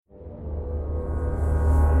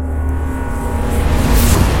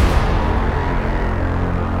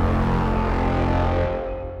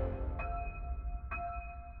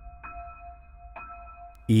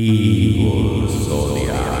Igor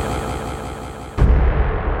Zodiac.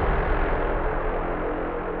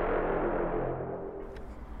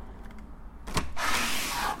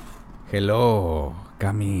 Hello,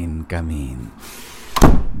 come in, come in.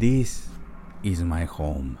 This is my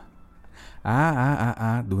home.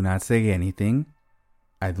 Do not say anything.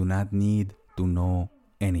 I do not need to know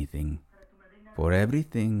anything. For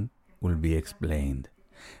everything will be explained.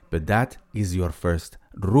 But that is your first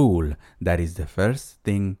rule. That is the first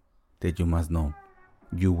thing that you must know.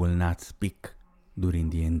 You will not speak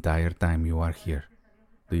during the entire time you are here.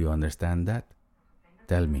 Do you understand that?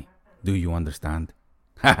 Tell me, do you understand?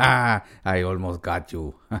 I almost got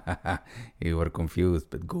you. You were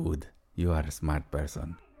confused, but good. You are a smart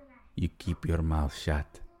person. You keep your mouth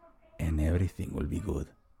shut, and everything will be good.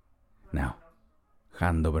 Now,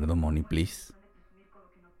 hand over the money, please.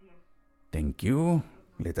 Thank you.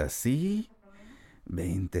 Let us see.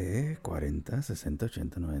 20, 40, 60,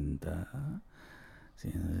 80, 90.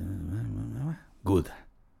 Good.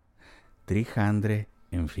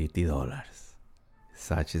 $350.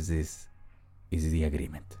 Such as this is the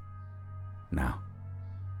agreement. Now,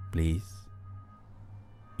 please,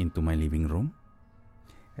 into my living room.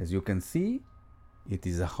 As you can see, it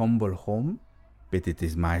is a humble home, but it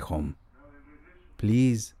is my home.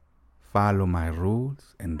 Please follow my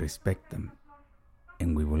rules and respect them,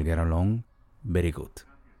 and we will get along very good.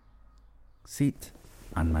 Sit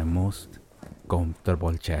on my most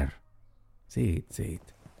comfortable chair.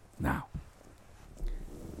 Sit. Now.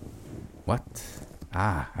 What?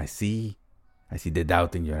 I see the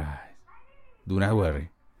doubt in your eyes. Do not worry.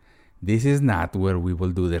 This is not where we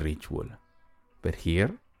will do the ritual. But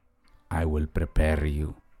here, I will prepare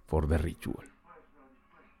you for the ritual.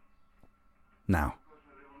 Now,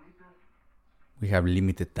 we have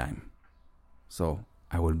limited time, so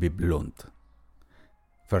I will be blunt.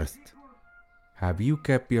 First, have you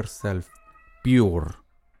kept yourself pure,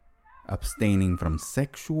 abstaining from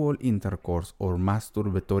sexual intercourse or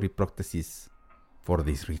masturbatory practices for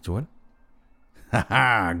this ritual?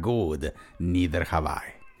 Haha, good. Neither have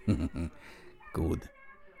I. Good.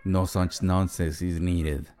 No such nonsense is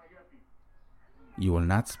needed. You will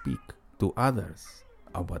not speak to others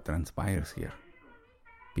of what transpires here,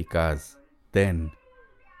 because then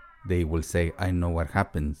they will say, I know what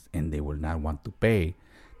happens, and they will not want to pay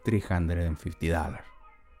 $350.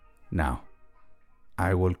 Now,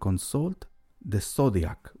 I will consult the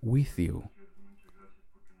Zodiac with you.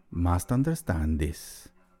 Must understand this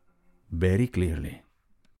very clearly.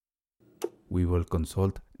 We will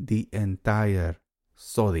consult the entire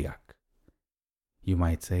Zodiac. You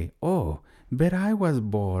might say, oh, but I was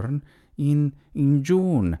born in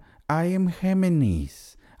June. I am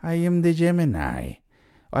Géminis. I am the Gemini.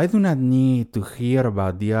 I do not need to hear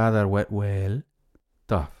about the other. Well,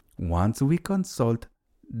 tough. Once we consult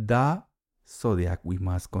the Zodiac, we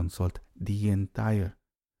must consult the entire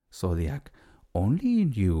Zodiac. Only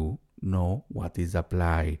you know what is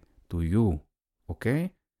applied to you.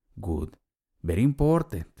 Okay? Good. Very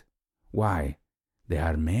important. Why? There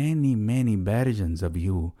are many versions of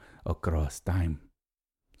you across time.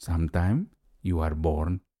 Sometime you are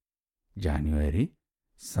born January.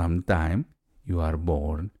 Sometime you are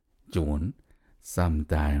born June.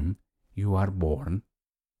 Sometime you are born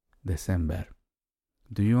December.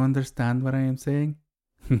 Do you understand what I am saying?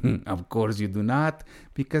 Of course you do not,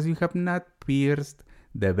 because you have not pierced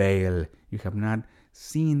the veil. You have not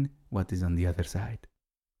seen what is on the other side.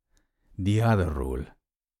 The other rule,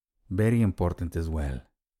 very important as well.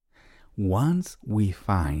 Once we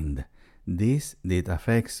find this that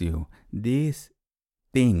affects you, this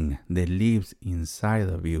thing that lives inside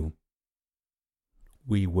of you,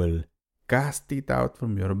 we will cast it out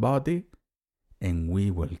from your body and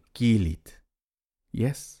we will kill it.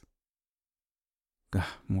 Yes?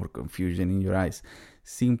 More confusion in your eyes.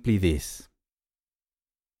 Simply this.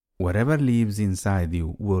 Whatever lives inside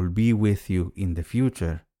you will be with you in the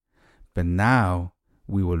future. But now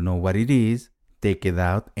we will know what it is, take it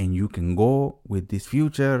out, and you can go with this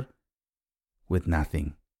future with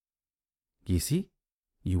nothing. You see?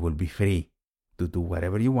 You will be free to do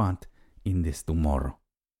whatever you want in this tomorrow.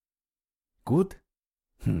 Good?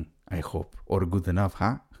 I hope. Or good enough,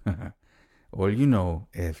 huh? All you know,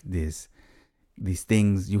 if these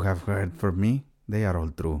things you have heard from me, they are all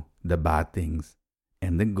true. The bad things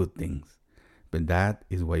and the good things. But that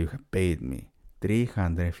is what you have paid me.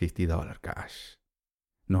 $350 cash.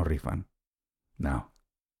 No refund. Now,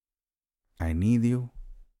 I need you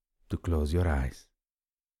to close your eyes.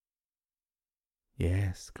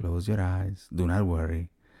 Yes, close your eyes. Do not worry.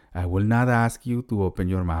 I will not ask you to open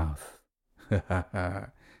your mouth.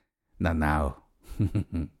 Not now.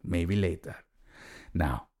 Maybe later.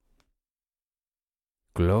 Now,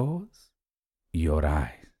 close your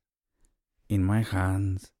eyes. In my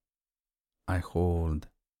hands, I hold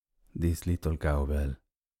this little cowbell.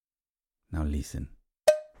 Now listen.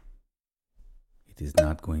 It is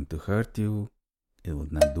not going to hurt you. It will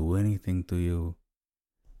not do anything to you.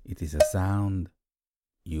 It is a sound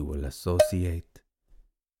you will associate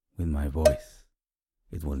with my voice.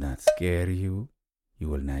 It will not scare you. You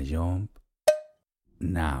will not jump.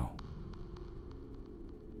 Now,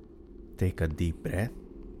 take a deep breath.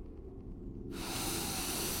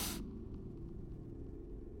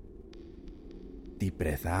 Deep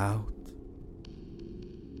breath out.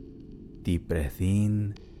 Deep breath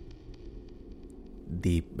in.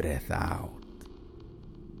 Deep breath out.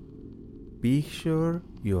 Picture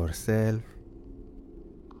yourself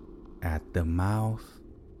at the mouth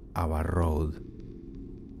of a road.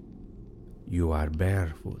 You are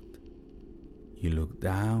barefoot. You look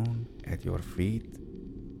down at your feet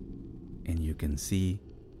and you can see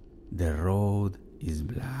the road is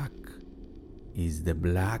black. It's the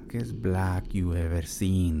blackest black you ever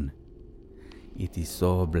seen. It is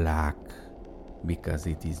so black because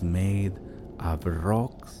it is made of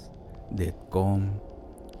rocks that come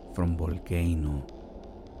from volcano.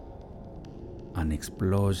 An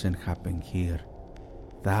explosion happened here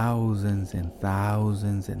thousands and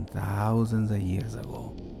thousands and thousands of years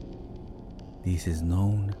ago. This is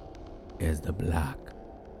known as the Black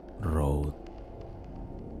Road.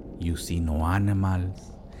 You see no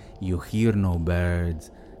animals, you hear no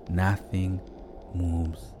birds, nothing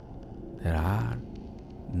moves. There are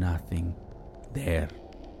nothing there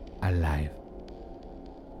alive.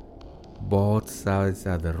 Both sides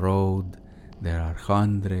of the road, there are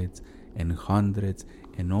hundreds and hundreds,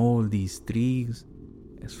 and all these trees,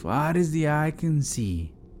 as far as the eye can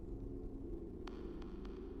see.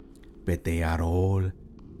 But they are all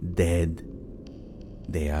dead.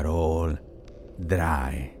 They are all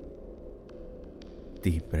dry.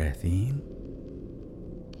 Deep breath in.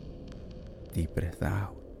 Deep breath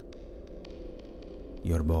out.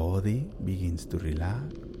 Your body begins to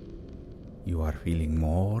relax. You are feeling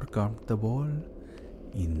more comfortable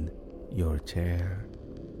in your chair.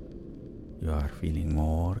 You are feeling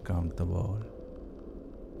more comfortable.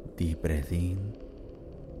 Deep breath in.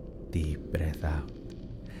 Deep breath out.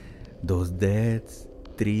 Those dead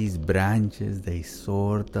trees' branches, they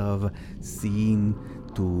sort of seem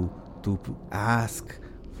to ask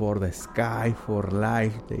for the sky, for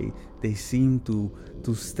life. They seem to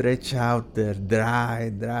stretch out their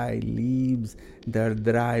dry leaves, their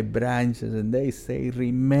dry branches, and they say,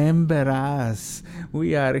 remember us.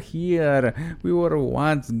 We are here. We were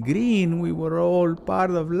once green. We were all part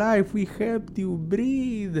of life. We helped you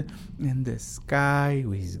breathe. And the sky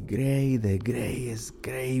is gray, the grayest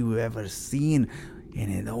gray you've ever seen.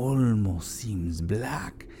 And it almost seems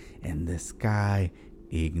black. And the sky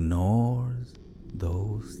ignores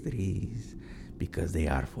those trees because they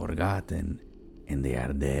are forgotten and they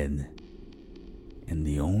are dead. And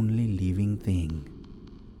the only living thing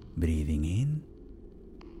breathing in,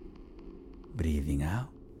 breathing out,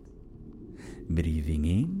 breathing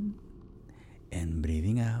in and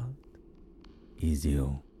breathing out is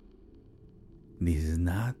you. This is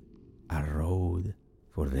not a road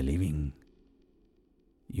for the living.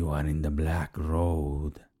 You are in the black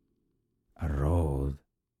road, a road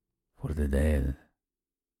for the dead.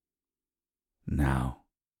 Now,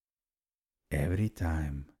 every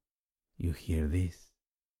time you hear this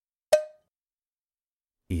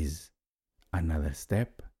is another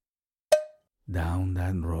step down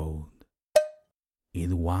that road.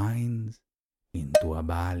 It winds into a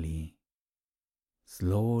valley.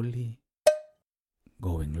 Slowly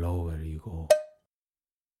going lower you go.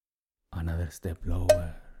 Another step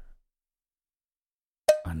lower.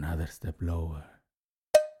 Another step lower.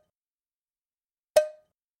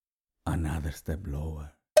 Another step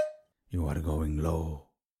lower. You are going low.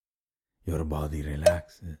 Your body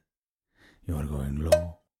relaxes. You are going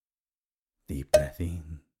low. Deep breath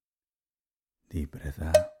in. Deep breath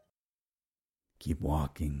out. Keep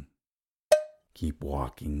walking. Keep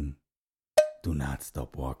walking. Do not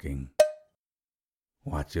stop walking.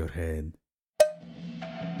 Watch your head.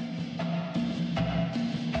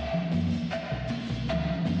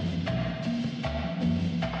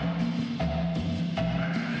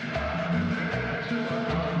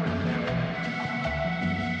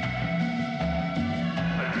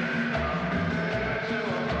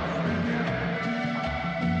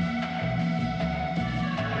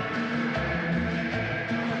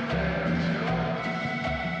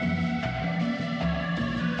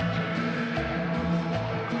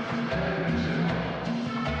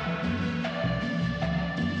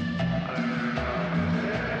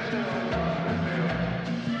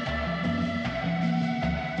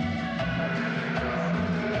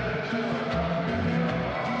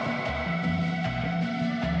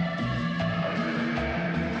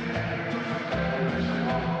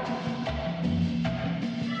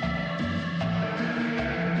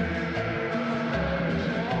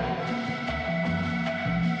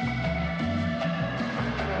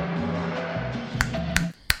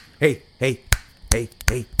 Hey, hey, hey,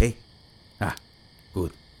 hey, hey. Ah,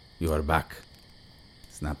 good. You are back.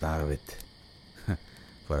 Snapped out of it.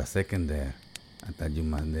 For a second there, I thought you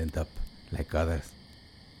might end up like others.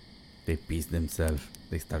 They piece themselves.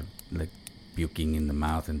 They start like puking in the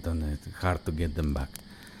mouth, and then it's hard to get them back.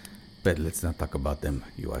 But let's not talk about them.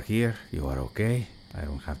 You are here. You are okay. I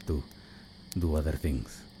don't have to do other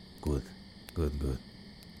things. Good, good, good.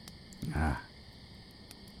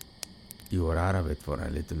 You are out of it for a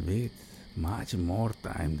little bit. Much more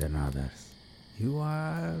time than others. You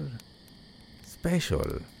are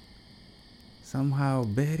special. Somehow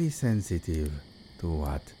very sensitive to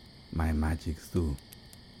what my magics do.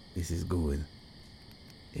 This is good.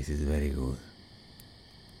 This is very good.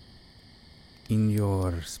 In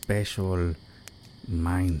your special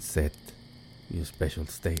mindset, your special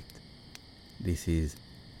state, this is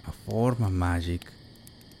a form of magic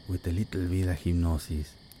with a little bit of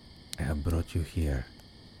hypnosis. I have brought you here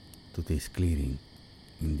to this clearing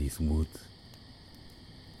in these woods.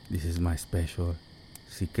 This is my special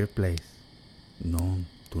secret place known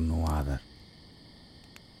to no other.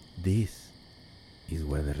 This is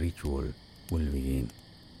where the ritual will begin.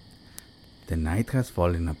 The night has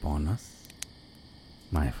fallen upon us.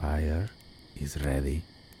 My fire is ready.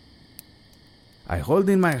 I hold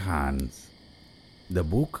in my hands the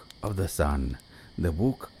book of the sun, the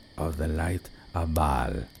book of the light of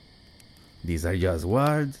Baal. These are just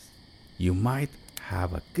words. You might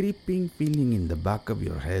have a creeping feeling in the back of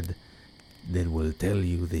your head that will tell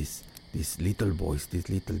you this little voice, this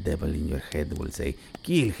little devil in your head will say,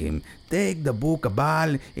 kill him, take the book of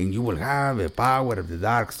Baal, and you will have the power of the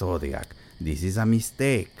dark zodiac. This is a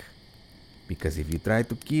mistake. Because if you try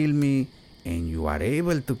to kill me, and you are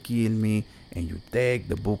able to kill me, and you take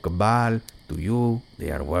the book of Baal, to you, they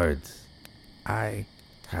are words. I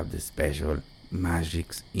have the special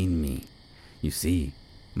magics in me. You see,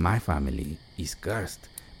 my family is cursed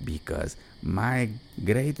because my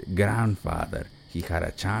great-grandfather, he had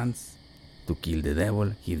a chance to kill the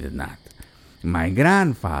devil, he did not. My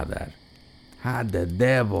grandfather had the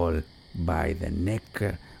devil by the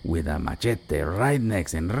neck with a machete right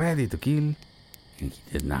next and ready to kill, and he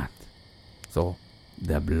did not. So,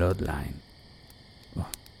 the bloodline,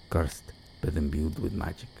 cursed but imbued with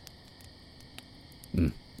magic.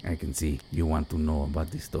 I can see you want to know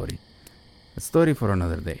about this story. A story for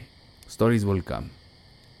another day. Stories will come,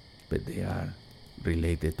 but they are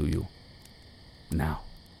related to you. Now,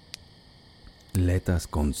 let us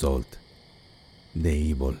consult the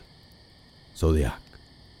evil zodiac.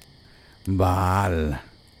 Baal,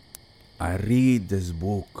 I read this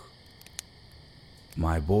book.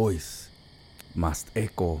 My voice must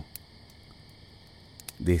echo.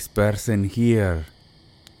 This person here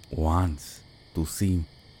wants to see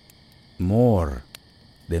more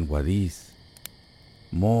than what is,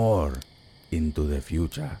 more into the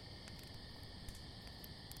future.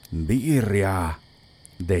 Birria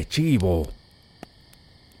de chivo,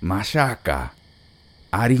 machaca,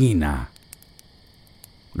 harina,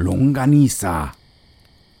 longaniza.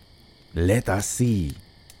 Let us see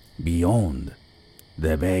beyond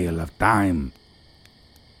the veil of time.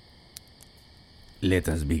 Let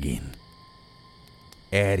us begin.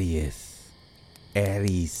 Aries.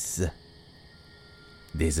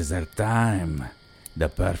 This is our time, the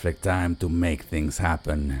perfect time to make things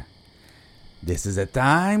happen. This is a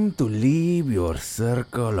time to leave your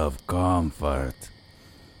circle of comfort.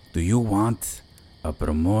 Do you want a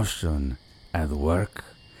promotion at work?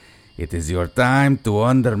 It is your time to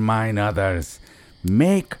undermine others.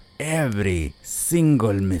 Make every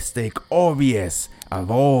single mistake obvious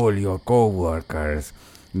of all your co-workers.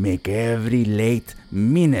 Make every late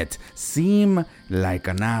minute seem like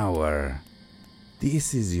an hour.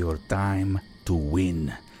 This is your time to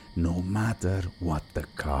win, no matter what the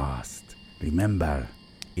cost. Remember,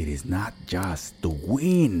 it is not just to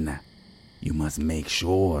win. You must make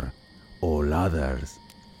sure all others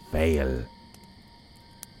fail.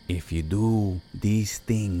 If you do these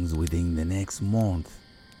things within the next month,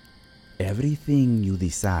 everything you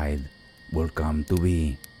decide will come to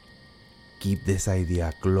be. Keep this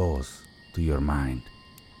idea close to your mind.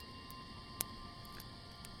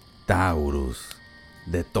 Taurus,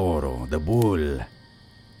 the toro, the bull.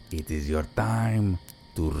 It is your time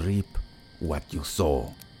to reap what you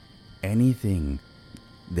sow. Anything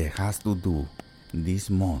that has to do this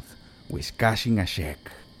month with cashing a check,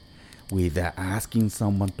 with asking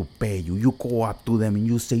someone to pay you, you go up to them and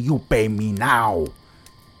you say, you pay me now.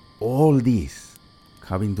 All this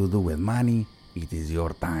having to do with money, it is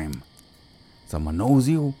your time. Someone owes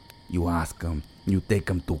you, you ask them, you take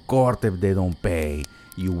them to court if they don't pay.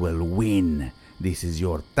 You will win. This is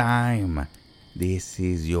your time. This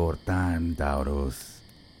is your time, Taurus.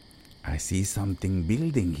 I see something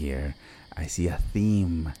building here. I see a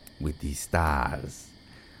theme with these stars.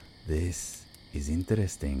 This is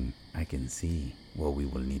interesting. I can see what we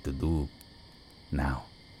will need to do. Now,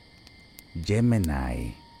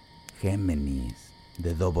 Gemini, Géminis,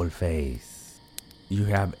 the double face. You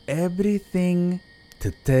have everything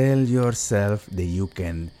to tell yourself that you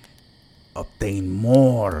can obtain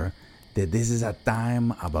more, that this is a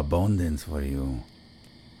time of abundance for you.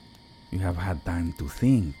 You have had time to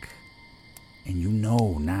think, and you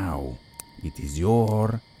know now it is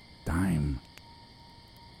your time.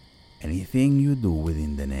 Anything you do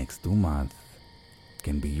within the next 2 months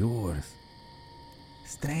can be yours.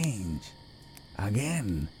 Strange.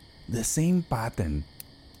 Again, the same pattern.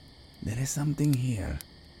 There is something here.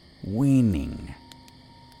 Winning.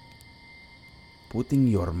 Putting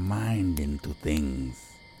your mind into things.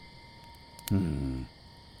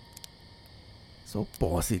 So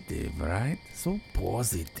positive, right? So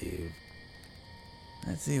positive.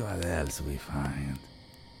 Let's see what else we find.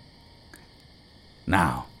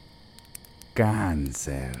 Now,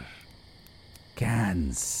 Cancer.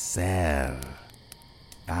 Cancer.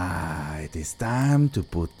 It is time to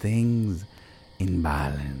put things in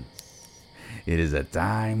balance. It is a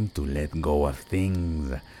time to let go of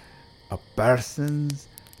things, of persons,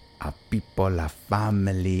 of people, of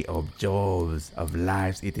family, of jobs, of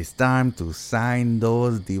lives. It is time to sign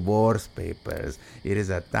those divorce papers. It is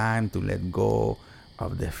a time to let go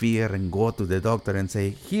of the fear and go to the doctor and say,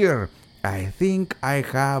 here, I think I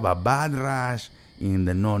have a bad rash in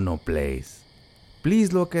the no-no place.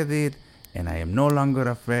 Please look at it, and I am no longer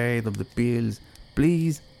afraid of the pills.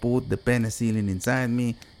 Please put the penicillin inside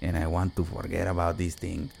me, and I want to forget about this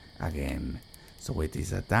thing again. So it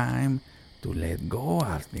is a time to let go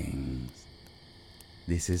of things.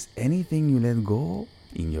 This is anything you let go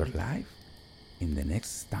in your life in the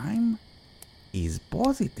next time is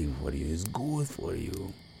positive for you, is good for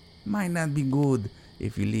you. Might not be good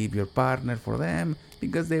if you leave your partner for them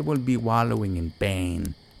because they will be wallowing in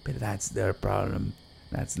pain. But that's their problem.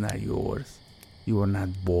 That's not yours. You are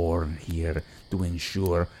not born here to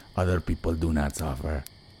ensure other people do not suffer.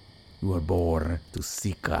 You are born to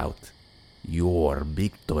seek out your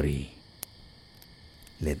victory.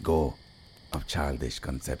 Let go of childish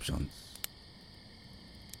conceptions.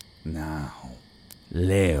 Now,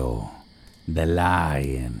 Leo, the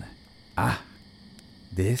lion.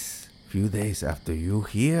 This few days after you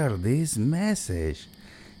hear this message,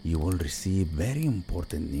 you will receive very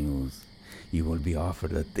important news. You will be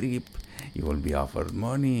offered a trip. You will be offered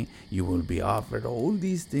money. You will be offered all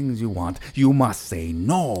these things you want. You must say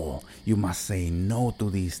no. You must say no to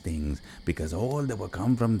these things because all that will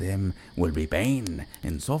come from them will be pain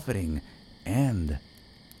and suffering. And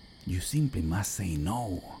you simply must say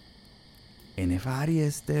no. And if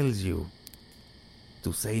Aries tells you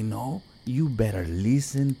to say no, you better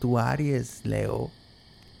listen to Aries, Leo.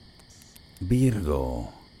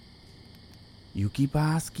 Virgo. You keep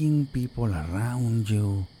asking people around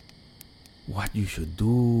you what you should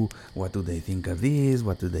do, what do they think of this,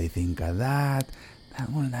 what do they think of that. That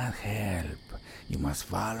will not help. You must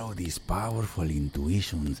follow these powerful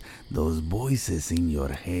intuitions, those voices in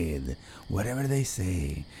your head. Whatever they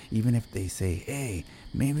say, even if they say, hey,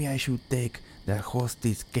 maybe I should take that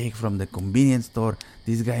hostage cake from the convenience store.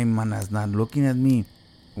 This guy man is not looking at me.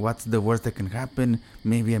 What's the worst that can happen?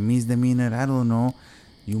 Maybe a misdemeanor, I don't know.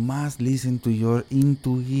 You must listen to your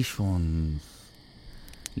intuitions.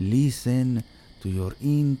 Listen to your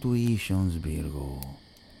intuitions, Virgo.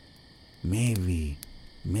 Maybe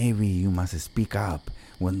you must speak up.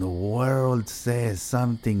 When the world says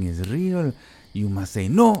something is real, you must say,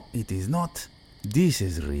 no, it is not. This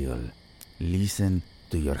is real. Listen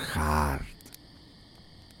to your heart.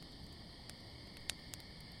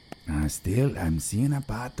 I'm seeing a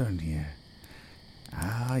pattern here.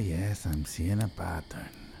 Yes, I'm seeing a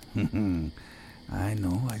pattern. I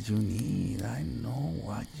know what you need.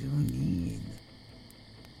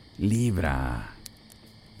 Libra.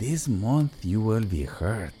 This month you will be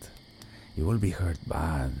hurt. You will be hurt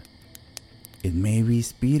bad. It may be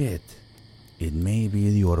spirit. It may be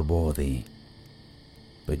your body.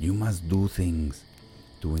 But you must do things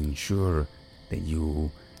to ensure that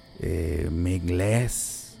you make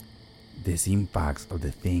less these impacts of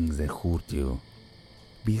the things that hurt you.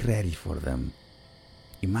 Be ready for them.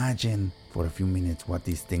 Imagine for a few minutes what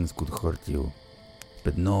these things could hurt you.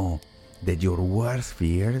 But know that your worst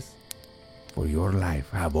fears for your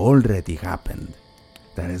life have already happened.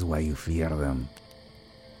 That is why you fear them.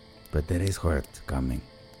 But there is hurt coming.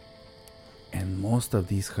 And most of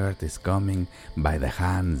this hurt is coming by the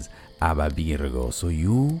hands of a Virgo. So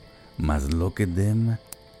you must look at them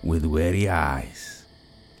with wary eyes.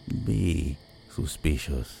 Be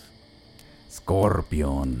suspicious.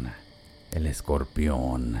 Scorpion, el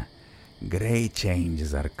escorpión. Great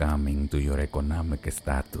changes are coming to your economic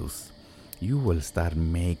status. You will start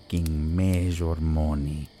making major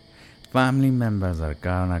money. Family members are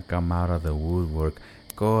gonna come out of the woodwork.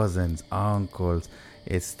 Cousins, uncles,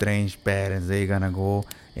 estranged parents, they're gonna go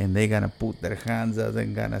and they're gonna put their hands out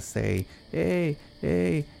and gonna say, hey,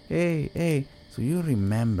 hey, hey, hey. So you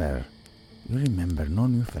remember, no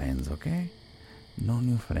new friends, okay? No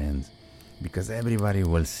new friends. Because everybody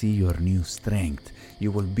will see your new strength.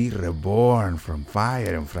 You will be reborn from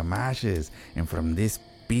fire and from ashes and from this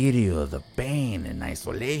period of pain and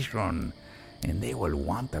isolation. And they will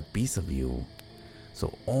want a piece of you.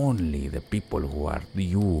 So only the people who are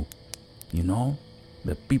you,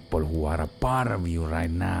 the people who are a part of you right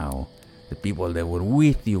now, the people that were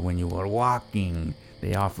with you when you were walking,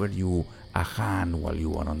 they offered you a hand while you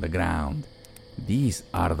were on the ground. These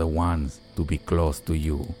are the ones to be close to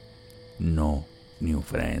you. No new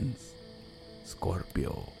friends.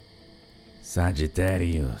 Scorpio.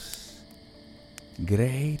 Sagittarius.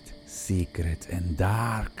 Great secrets and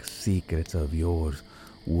dark secrets of yours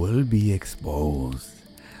will be exposed.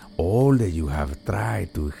 All that you have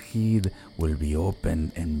tried to hide will be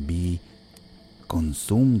opened and be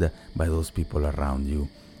consumed by those people around you.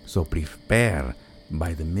 So prepare.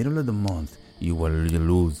 By the middle of the month, you will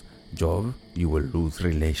lose job, you will lose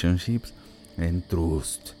relationships and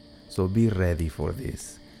trust. So be ready for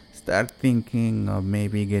this. Start thinking of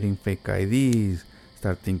maybe getting fake IDs.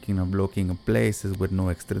 Start thinking of looking at places with no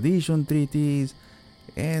extradition treaties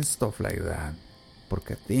and stuff like that.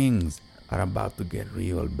 Porque things are about to get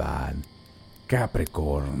real bad.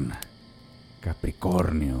 Capricornio.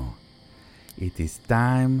 It is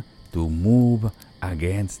time to move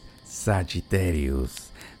against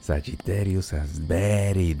Sagittarius. Sagittarius has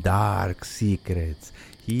very dark secrets.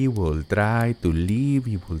 He will try to leave.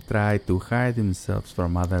 He will try to hide himself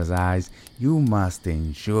from others' eyes. You must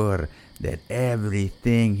ensure that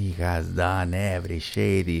everything he has done, every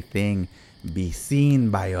shady thing, be seen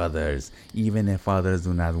by others, even if others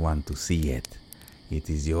do not want to see it. It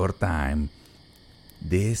is your time.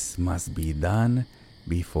 This must be done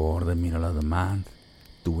before the middle of the month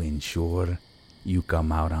to ensure you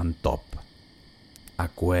come out on top.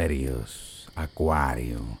 Aquario.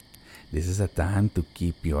 This is a time to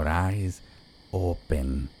keep your eyes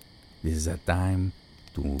open. This is a time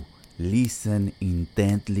to listen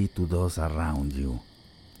intently to those around you.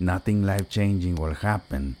 Nothing life-changing will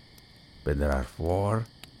happen, but there are 4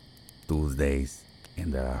 Tuesdays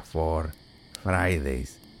and there are 4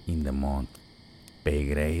 Fridays in the month. Pay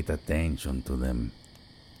great attention to them.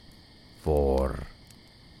 4.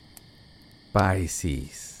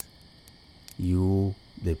 Pisces. You,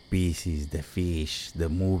 the Pisces, the fish, the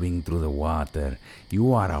moving through the water,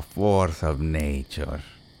 you are a force of nature.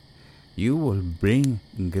 You will bring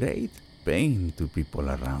great pain to people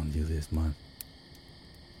around you this month.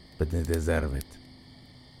 But they deserve it.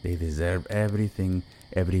 They deserve everything,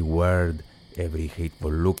 every word, every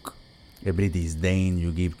hateful look, every disdain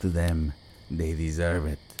you give to them. They deserve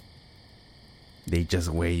it. They just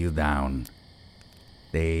weigh you down.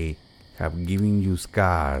 They have given you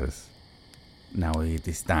scars. Now it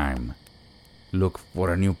is time. Look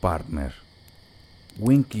for a new partner.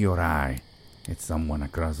 Wink your eye at someone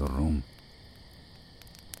across the room.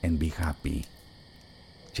 And be happy.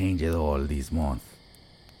 Change it all this month.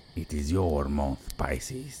 It is your month,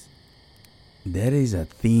 Pisces. There is a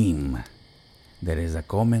theme. There is a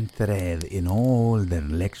common thread in all the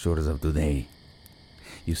lectures of today.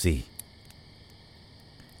 You see,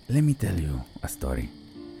 let me tell you a story.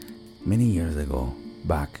 Many years ago,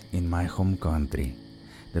 back in my home country,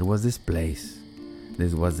 there was this place.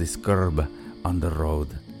 There was this curb on the road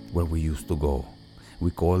where we used to go. We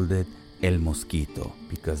called it El Mosquito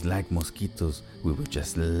because like mosquitoes, we would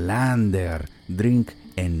just land there, drink,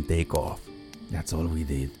 and take off. That's all we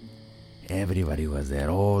did. Everybody was there,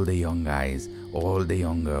 all the young guys, all the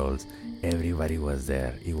young girls, everybody was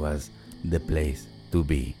there. It was the place to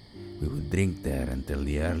be. We would drink there until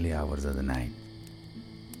the early hours of the night.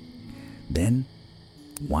 Then,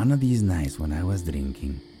 one of these nights when I was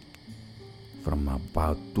drinking, from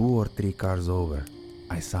about 2 or 3 cars over,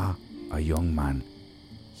 I saw a young man.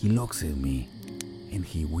 He looks at me and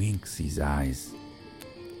he winks his eyes.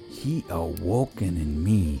 He awoken in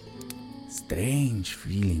me strange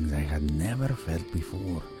feelings I had never felt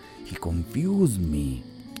before. He confused me.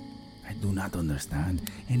 I do not understand.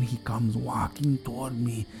 And he comes walking toward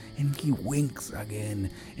me and he winks again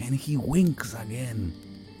and he winks again.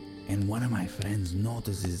 And one of my friends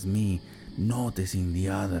notices me noticing the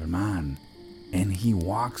other man. And he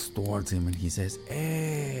walks towards him and he says,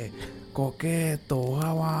 "Hey, Coqueto,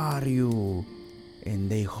 how are you?" And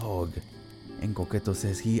they hug. And Coqueto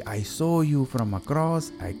says, "I saw you from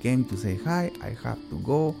across. I came to say hi. I have to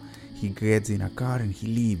go." He gets in a car and he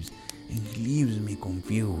leaves. And he leaves me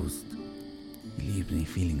confused. He leaves me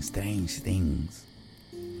feeling strange things.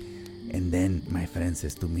 And then my friend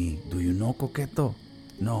says to me, "Do you know Coqueto?"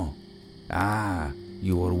 "No." "Ah,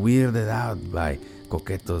 you were weirded out by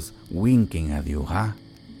Coqueto's winking at you, huh?"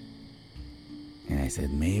 And I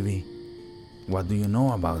said, "Maybe." "What do you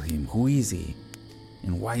know about him? Who is he?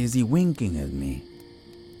 And why is he winking at me?"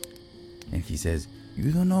 And he says,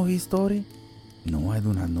 "You don't know his story?" "No, I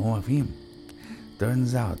do not know of him."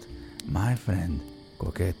 Turns out, my friend,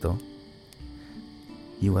 Coqueto,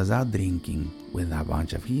 he was out drinking with a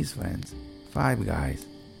bunch of his friends, 5 guys,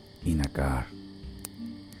 in a car.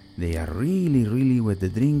 They are really with the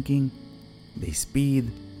drinking. They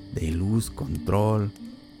speed, they lose control.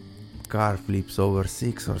 Car flips over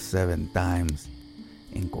 6 or 7 times,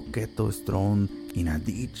 and Coqueto is thrown in a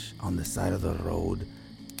ditch on the side of the road.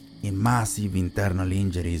 In massive internal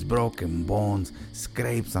injuries, broken bones,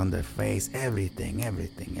 scrapes on the face, everything.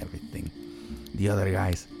 The other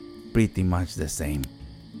guys, pretty much the same.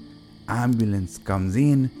 Ambulance comes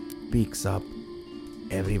in, picks up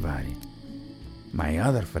everybody. My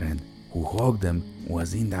other friend, who hugged them,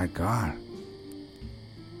 was in that car.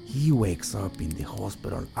 He wakes up in the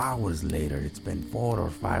hospital hours later. It's been 4 or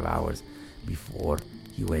 5 hours before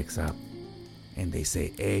he wakes up. And they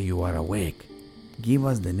say, "Hey, you are awake. Give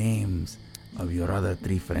us the names of your other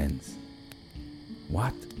 3 friends."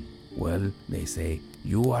 "What?" "Well," they say,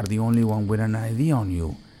 "you are the only one with an ID on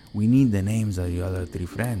you. We need the names of the other 3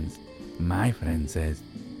 friends." My friend says,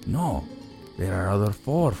 "No, there are other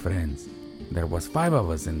 4 friends. There was 5 of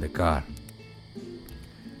us in the car."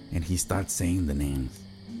 And he starts saying the names.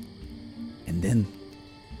 And then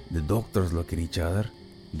the doctors look at each other.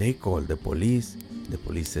 They call the police. The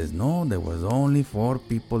police says, "No, there was only 4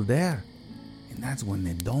 people there." And that's when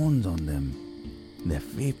it dawns on them. The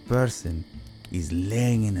 5th person is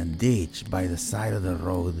laying in a ditch by the side of the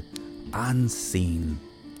road, unseen,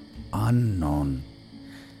 unknown.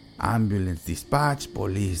 Ambulance dispatch,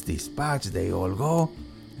 police dispatch, they all go,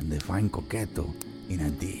 and they find Coqueto in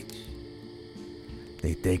a ditch.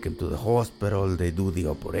 They take him to the hospital, they do the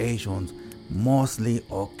operations, mostly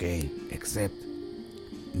okay, except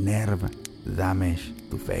nerve damage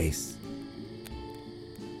to face.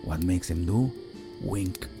 What makes him do?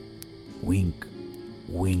 Wink, wink,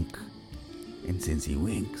 wink. And since he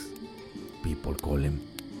winks, people call him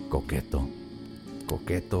Coqueto.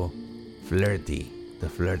 Coqueto, flirty, the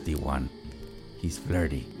flirty one. He's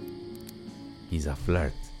flirty. He's a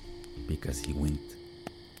flirt because he winked.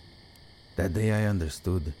 That day I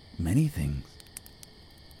understood many things.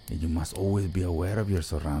 And you must always be aware of your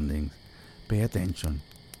surroundings. Pay attention.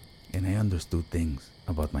 And I understood things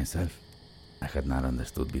about myself I had not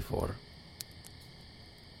understood before.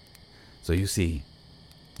 So you see,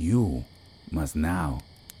 you must now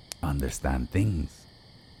understand things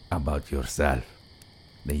about yourself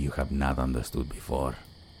that you have not understood before.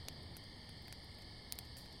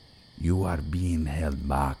 You are being held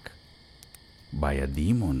back by a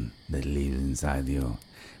demon that lives inside you,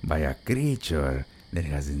 by a creature that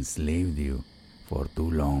has enslaved you for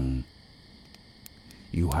too long.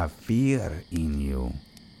 You have fear in you,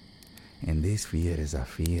 and this fear is a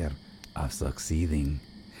fear of succeeding.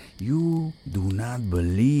 You do not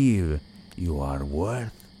believe you are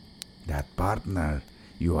worth that partner,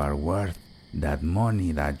 you are worth that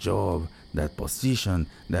money, that job, that position,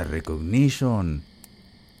 that recognition.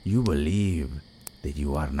 You believe that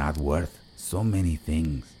you are not worth so many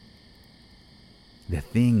things. The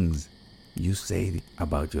things you say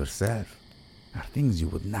about yourself are things you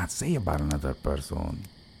would not say about another person.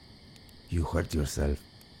 You hurt yourself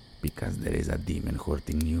because there is a demon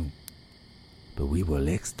hurting you. But we will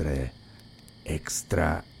extricate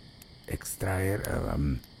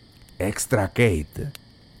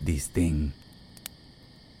this thing.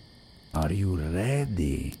 Are you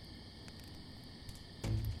ready?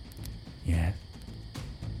 Yes.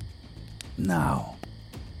 Now,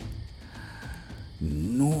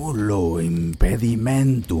 nullo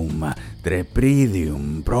impedimentum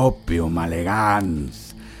trepidium proprium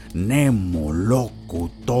allegans, nemo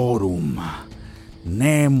locutorum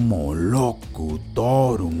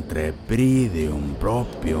trepidium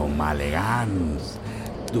proprium allegans.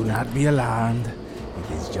 Do not be alarmed. It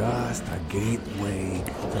is just a gateway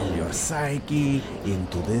from your psyche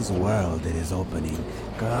into this world that is opening.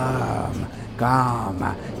 Come,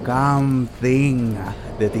 thing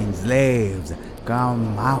that enslaves.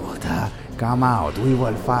 Come out. We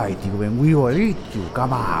will fight you and we will eat you.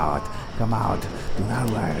 Come out. Do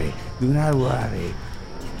not worry.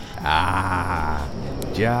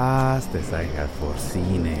 Just as I had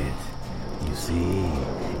foreseen it. You see,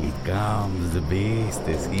 it comes, the beast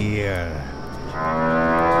is here.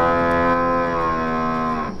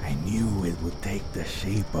 I knew it would take the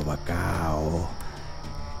shape of a cow.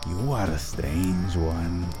 You are a strange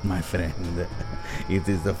one, my friend. It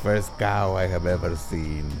is the first cow I have ever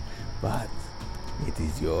seen, but it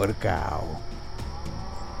is your cow.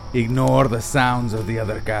 Ignore the sounds of the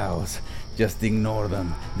other cows. Just ignore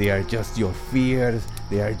them. They are just your fears.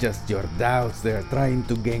 They are just your doubts. They are trying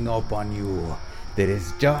to gang up on you. There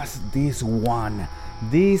is just this one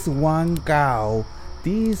cow.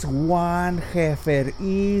 This one heifer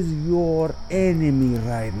is your enemy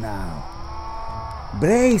right now.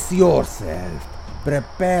 Brace yourself.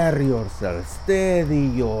 Prepare yourself. Steady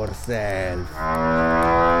yourself.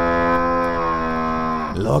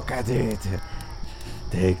 Look at it.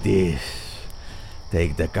 Take this.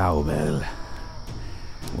 Take the cowbell.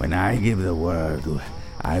 When I give the word,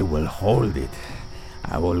 I will hold it.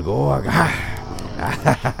 I will go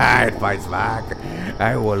it fights back.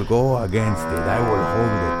 I will go against it. I will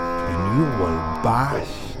hold it. And you will bash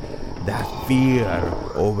that fear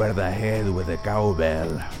over the head with the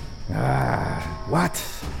cowbell. What?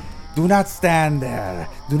 Do not stand there.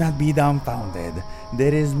 Do not be dumbfounded.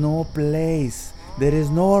 There is no place. There is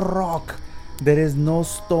no rock. There is no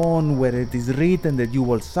stone where it is written that you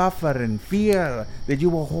will suffer and fear, that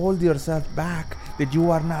you will hold yourself back, that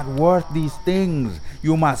you are not worth these things.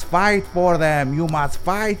 You must fight for them. You must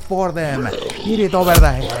fight for them. Hit it over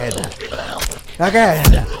the head.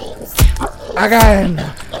 Again.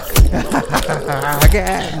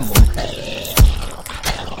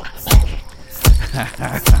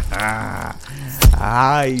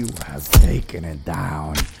 You have taken it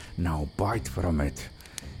down. Now bite from it.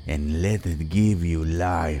 And let it give you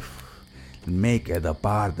life. Make it a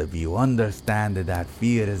part of you. Understand that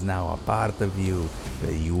fear is now a part of you.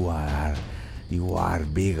 That you are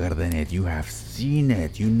bigger than it. You have seen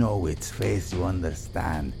it. You know its face. You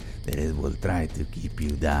understand that it will try to keep you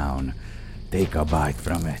down. Take a bite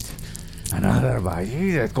from it. Another bite.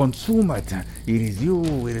 Eat it. Consume it. It is you.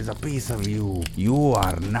 It is a piece of you. You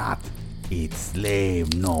are not its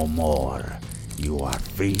slave no more. You are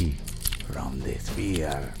free from this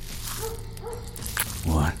fear.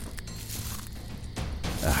 What?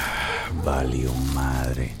 Valió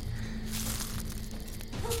madre.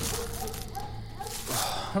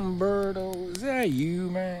 Humberto, is that you,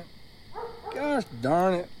 man? Gosh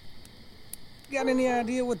darn it. You got any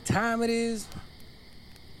idea what time it is?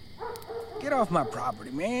 Get off my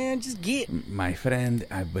property, man. Just get. My friend,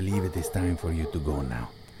 I believe it is time for you to go now.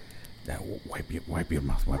 Wipe your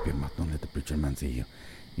mouth. Don't let the preacher man see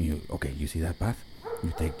you. Okay, you see that path?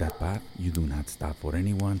 You take that path. You do not stop for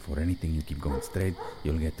anyone, for anything. You keep going straight.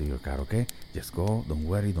 You'll get to your car, okay? Just go. Don't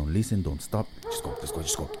worry. Don't listen. Don't stop. Just go.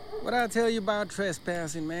 What'd I tell you about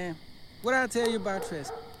trespassing, man?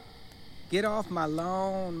 Get off my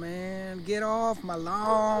lawn, man. Get off my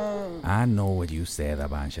lawn. I know what you said a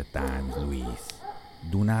bunch of times, Luis.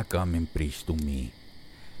 Do not come and preach to me.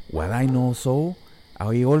 What I know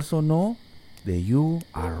I also know that you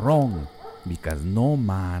are wrong, because no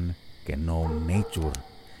man can know nature.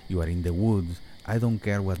 You are in the woods. I don't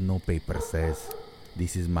care what no paper says.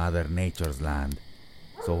 This is Mother Nature's land.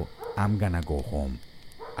 So I'm gonna go home.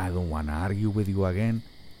 I don't wanna argue with you again.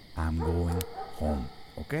 I'm going home.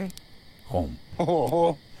 Okay? Home.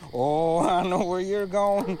 Oh, I know where you're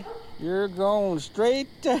going. You're going straight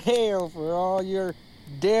to hell for all your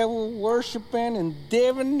devil worshiping and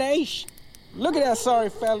divination. Look at that sorry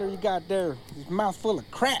fella you got there. His mouth full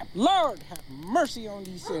of crap. Lord, have mercy on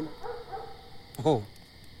these sinners. No.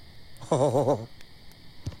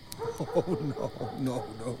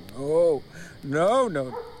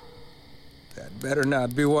 That better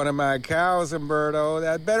not be one of my cows, Humberto.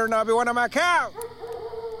 That better not be one of my cows.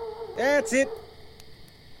 That's it.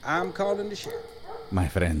 I'm calling the sheriff. My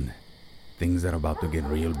friend, things are about to get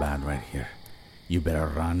real bad right here. You better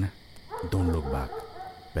run. Don't look back.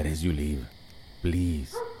 But as you leave,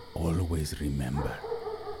 please always remember,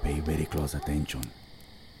 pay very close attention.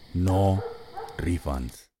 No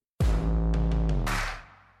refunds.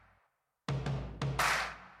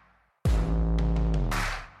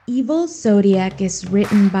 Evil Zodiac is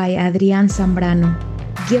written by Adrián Zambrano.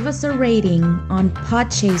 give us a rating on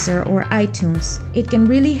Podchaser or iTunes. It can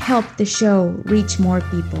really help the show reach more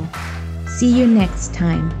people. See you next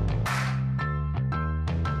time.